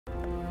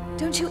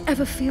Don't you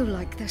ever feel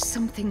like there's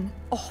something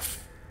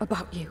off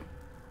about you?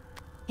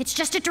 It's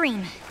just a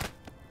dream.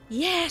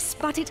 Yes,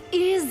 but it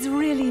is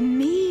really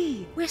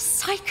me. We're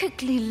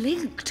psychically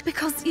linked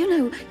because, you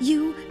know,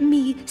 you,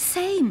 me,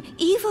 same,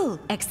 evil,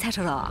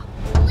 etc.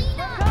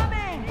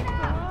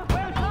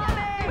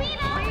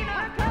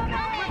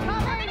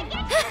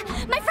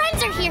 My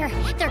friends are here!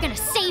 They're gonna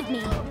save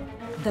me!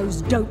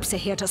 Those dopes are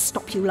here to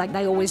stop you like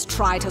they always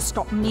try to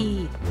stop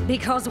me.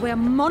 Because we're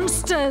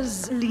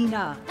monsters,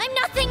 Lena. I'm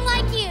nothing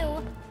like you!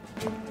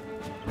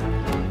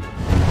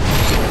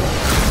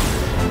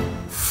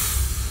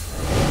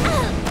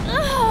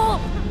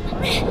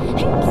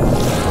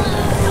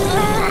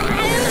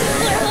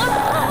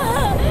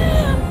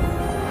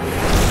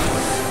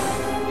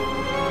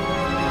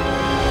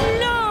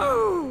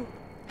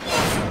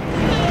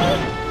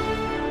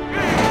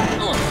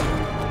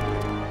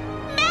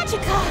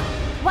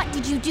 What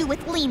did you do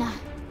with Lena?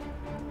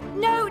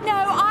 No,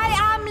 I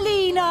am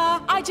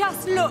Lena. I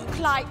just look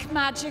like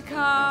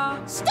Magica.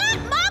 Stop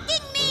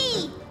mocking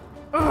me!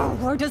 Oh,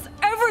 why does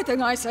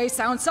everything I say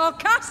sound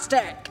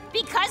sarcastic?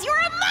 Because you're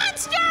a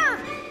monster!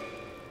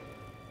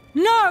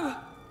 No,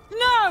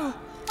 I'm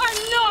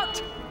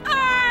not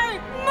a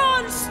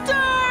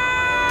monster!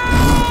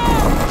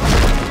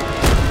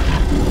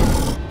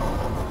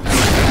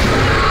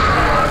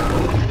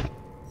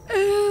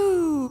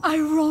 Ooh,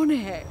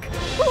 ironic.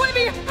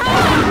 Webby,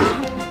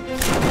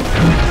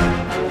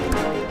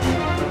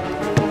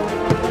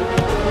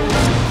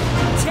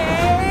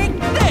 take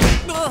this!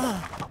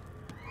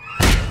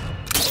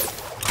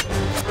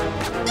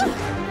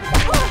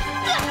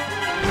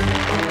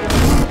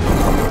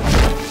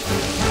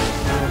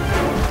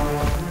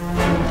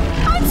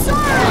 I'm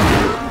sorry!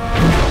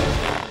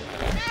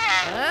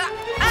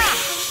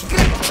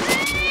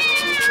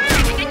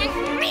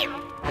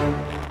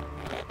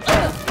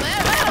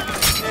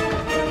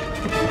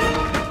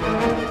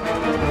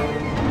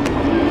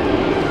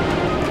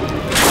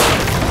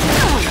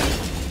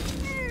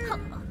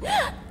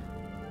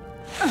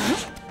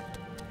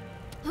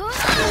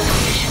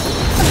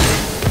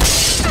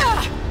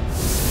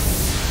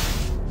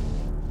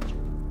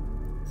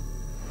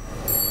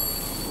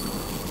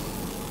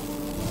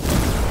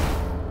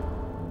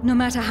 No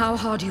matter how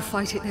hard you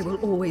fight it, they will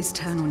always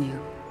turn on you.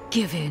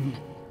 Give in.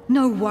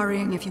 No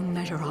worrying if you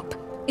measure up,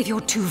 if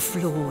you're too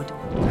flawed.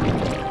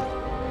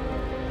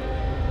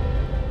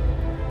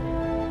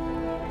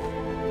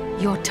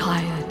 You're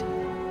tired.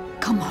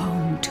 Come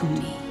home to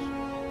me.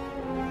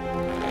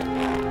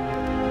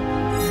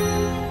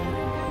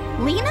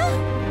 Lena?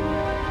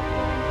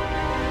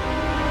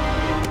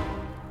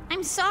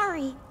 I'm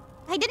sorry.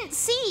 I didn't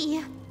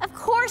see. Of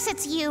course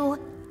it's you.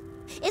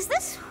 Is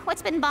this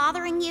what's been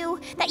bothering you?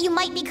 That you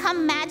might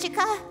become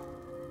Magica?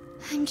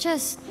 I'm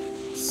just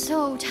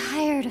so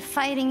tired of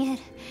fighting it.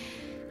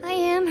 I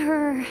am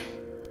her.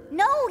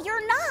 No,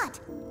 you're not.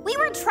 We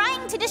were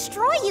trying to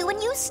destroy you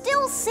and you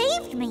still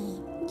saved me.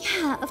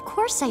 Yeah, of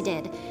course I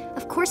did.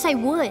 Of course I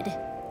would.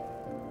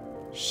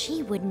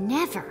 She would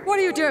never. What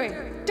are you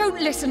doing? Don't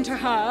listen to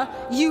her.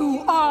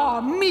 You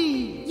are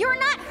me. You're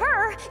not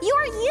her.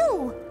 You're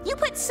you. You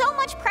put so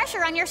much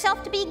pressure on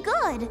yourself to be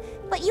good,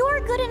 but you're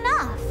good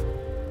enough.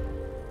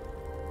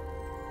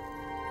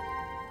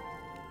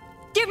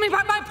 Give me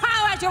back my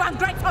powers, you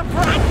ungrateful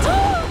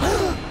brat!